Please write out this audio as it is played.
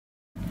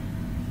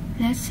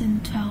Lesson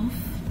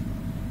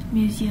 12.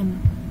 Museum.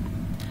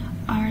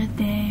 Are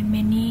there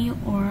many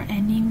or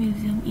any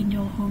museum in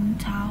your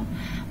hometown?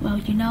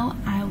 Well,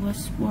 I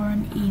was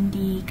born in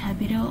the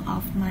capital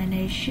of my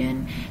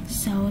nation,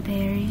 so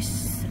there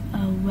is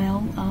a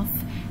wealth of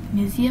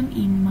museum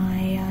in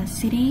my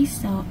city.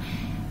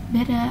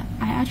 But I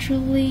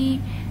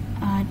actually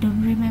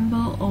don't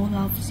remember all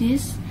of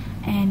this,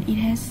 and it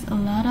has a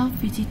lot of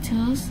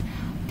visitors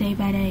day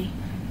by day.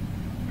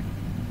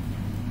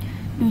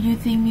 Do you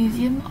think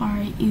museums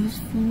are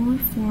useful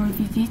for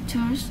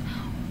visitors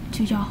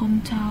to your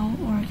hometown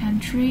or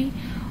country,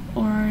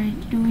 or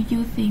do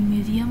you think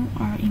museums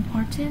are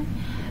important?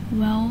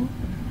 Well,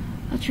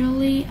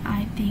 actually,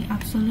 I think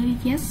absolutely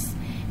yes,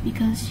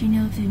 because the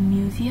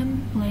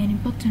museum play an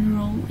important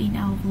role in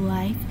our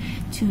life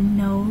to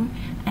know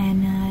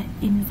and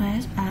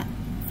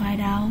find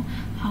out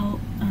how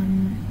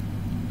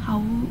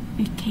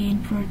we can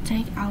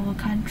protect our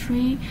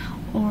country,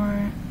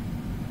 or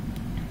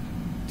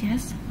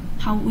just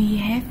how we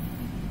have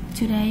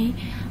today,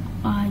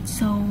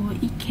 so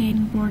it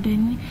can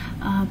broaden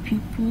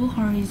people's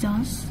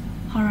horizons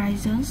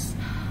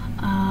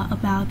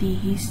about the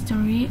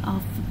history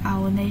of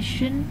our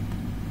nation.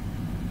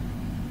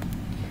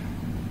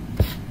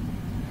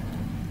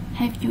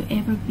 Have you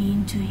ever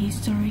been to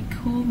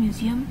historical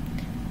museum?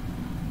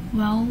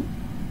 Well,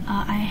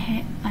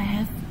 I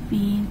have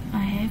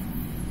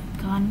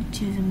gone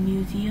to the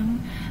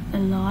museum a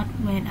lot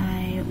when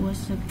I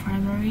was a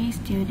primary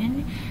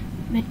student,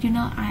 but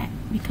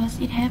because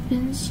it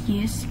happens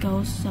years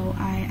ago, so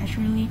I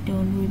actually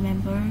don't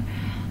remember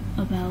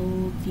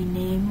about the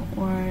name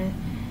or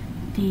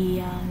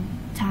the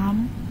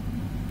time.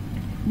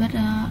 But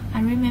I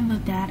remember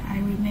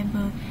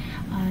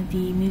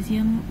the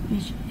museum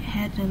which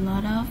has a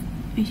lot of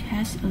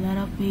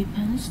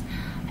weapons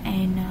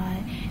and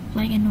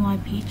black and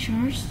white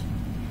pictures,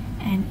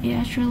 and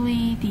it's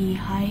actually the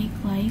high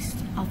class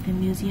of the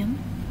museum.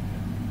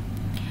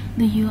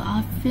 Do you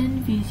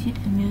often visit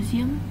a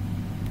museum?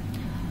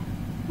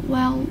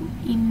 Well,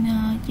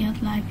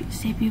 just like I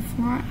said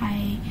before,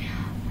 I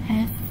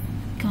have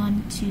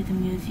gone to the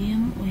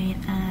museum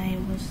when I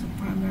was a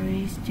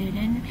primary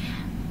student,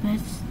 but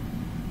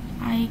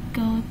I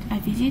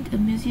visit a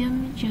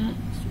museum just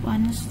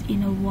once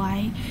in a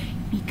while,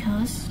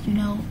 because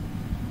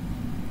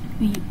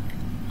we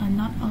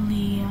not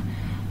only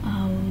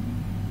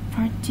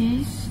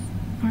practice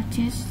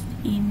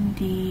in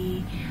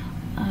the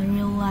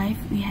real life,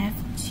 we have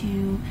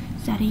to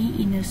study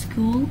in a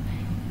school.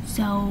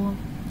 So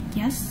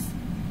yes,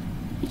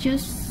 it's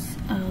just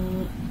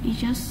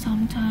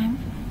sometimes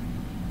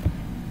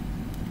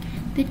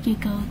that you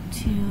go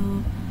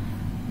to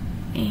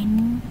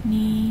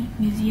any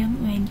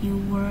museum when you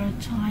were a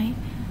child,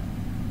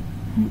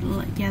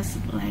 just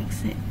like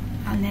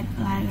I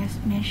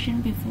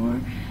mentioned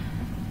before.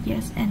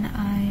 Yes, and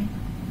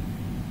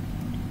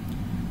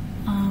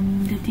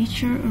the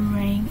teacher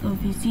arranged a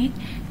visit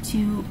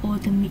to all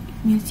the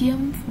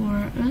museum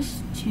for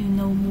us to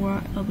know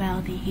more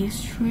about the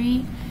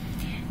history,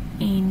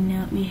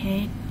 and we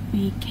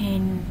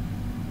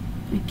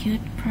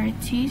could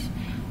practice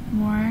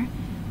more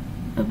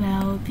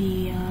about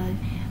the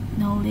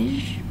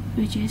knowledge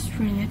which is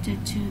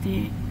related to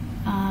the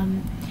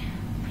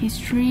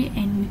history,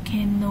 and we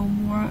can know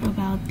more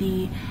about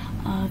the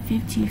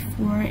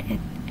 54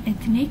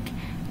 ethnic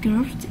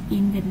groups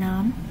in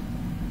Vietnam.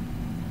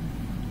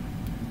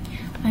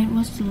 When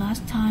was the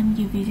last time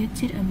you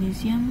visited a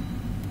museum?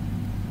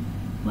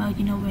 Well,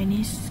 when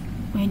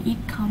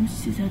it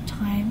comes to the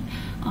time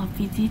of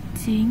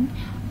visiting,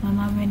 my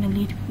mind went a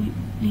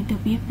little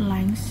bit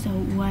blank. So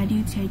why do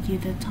you tell you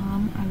the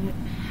time?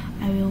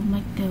 I will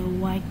make the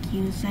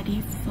YQ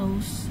study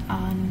focus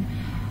on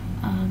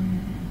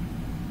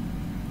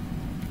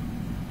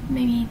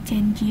maybe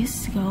 10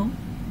 years ago.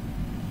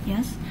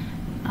 Yes,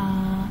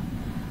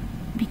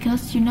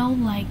 because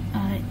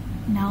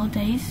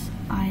nowadays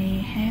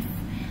I have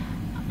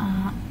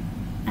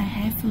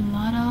a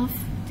lot of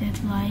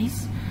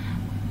deadlines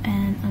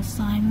and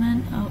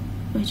assignment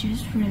which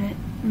is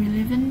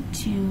relevant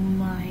to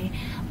my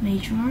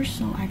major,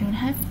 so I don't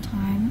have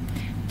time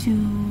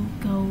to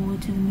go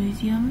to the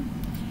museum,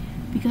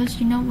 because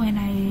when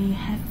I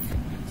have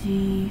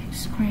the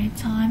screen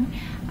time,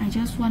 I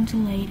just want to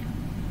lay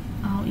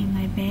out in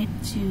my bed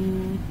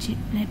to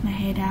let my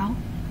head out.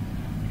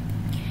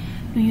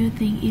 Do you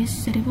think it's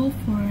suitable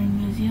for a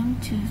museum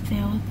to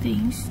sell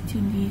things to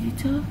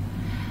visitors?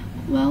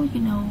 Well,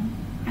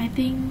 I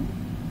think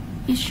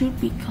it should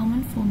be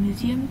common for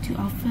museums to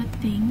offer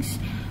things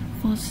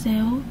for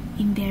sale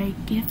in their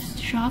gift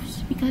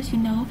shops, because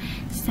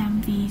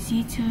some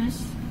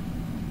visitors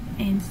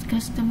and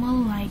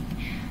customers like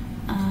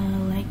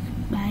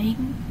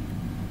buying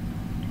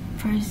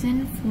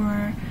present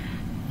for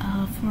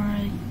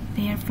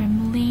their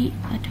family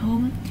at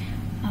home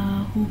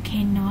who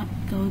cannot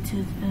go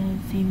to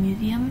the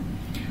museum,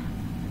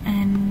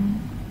 and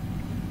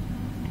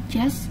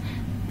just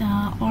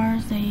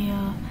or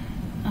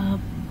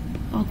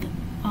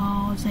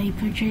they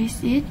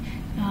purchase it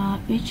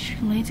which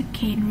later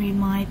can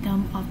remind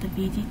them of the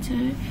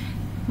visitor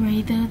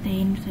rather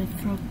than the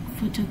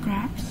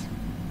photographs.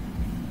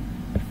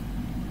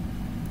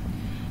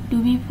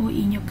 Do people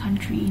in your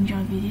country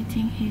enjoy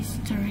visiting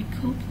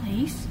historical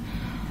places?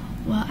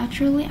 Well,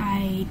 actually,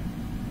 I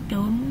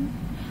don't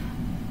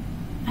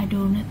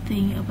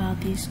think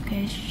about this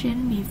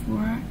question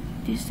before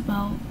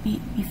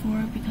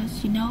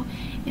because it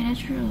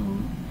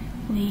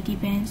actually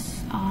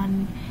depends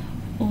on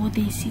all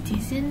the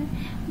citizens.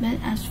 But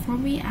as for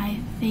me, I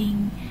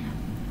think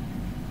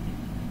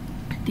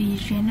the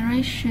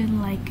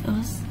generation like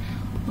us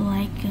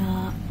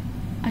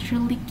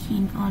actually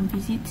keen on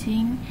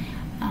visiting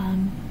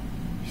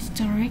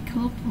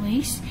historical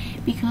place,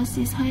 because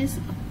this has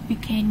we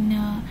can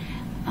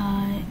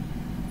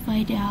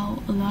find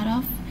out a lot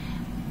of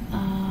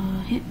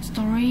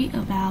story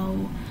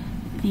about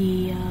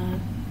the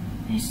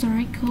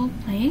historical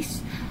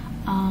place.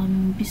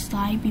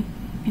 Besides,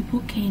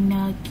 people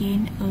can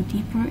gain a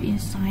deeper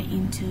insight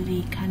into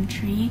the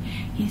country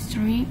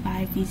history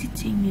by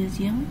visiting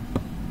museum.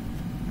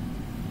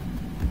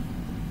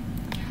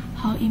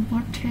 How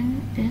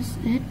important is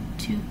it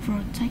to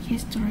protect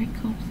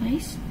historical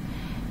place?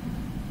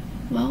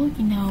 Well,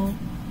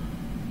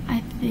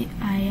 I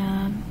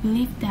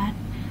believe that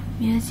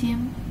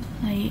museum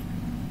play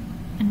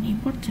an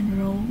important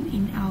role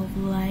in our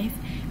life,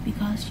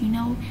 because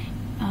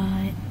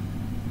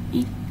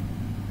it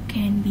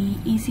can be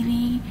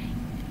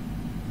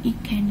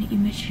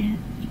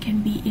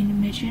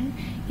imagined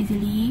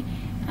easily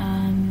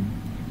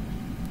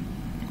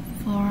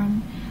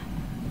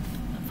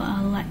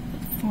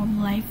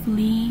from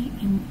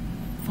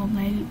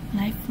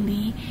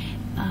lively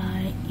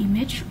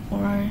image,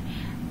 or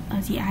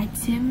the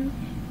item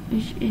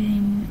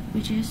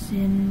which is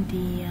in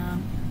the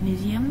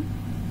museum,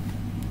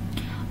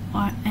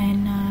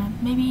 and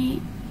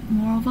maybe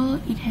moreover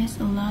it has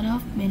a lot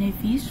of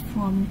benefits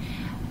from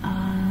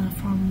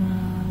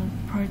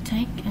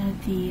protect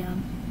the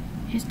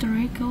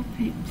historical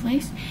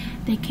place.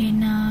 They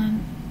can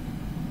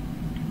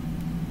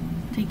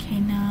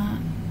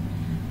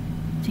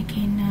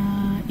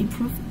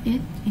improve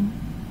it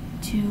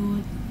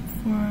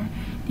for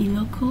the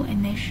local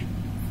and nation,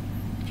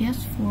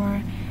 just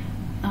for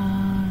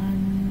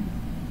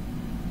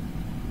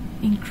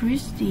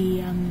increase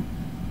the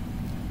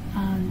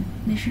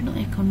national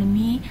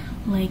economy,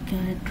 like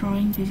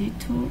drawing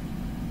visitor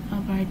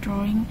by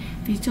drawing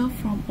visitor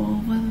from all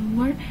over the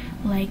world,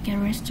 like a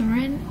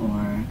restaurant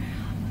or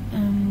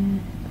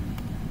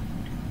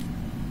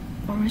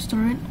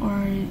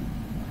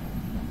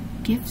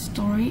gift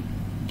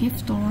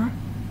store.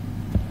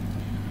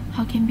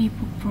 How can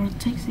people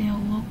protect their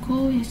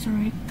local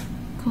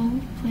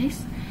historical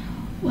place?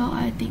 Well,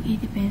 I think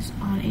it depends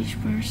on each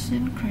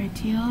person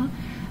criteria,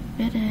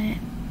 but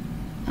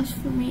as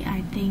for me,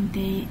 I think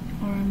there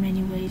are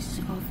many ways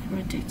of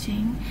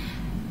protecting,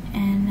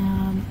 and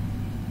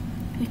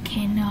we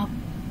can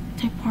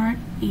take part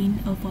in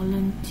a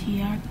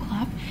volunteer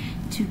club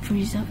to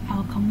preserve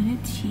our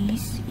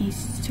community's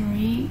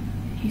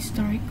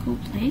historical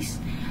place.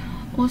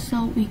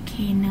 Also, we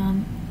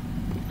can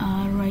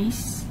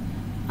raise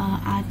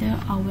other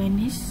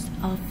awareness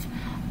of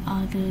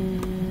the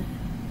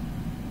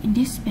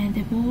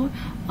indispensable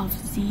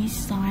of this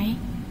site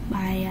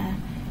by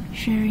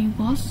sharing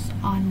posts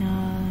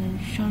on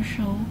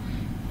social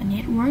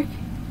network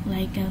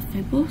like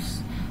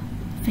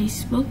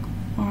Facebook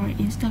or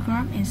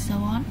Instagram and so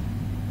on.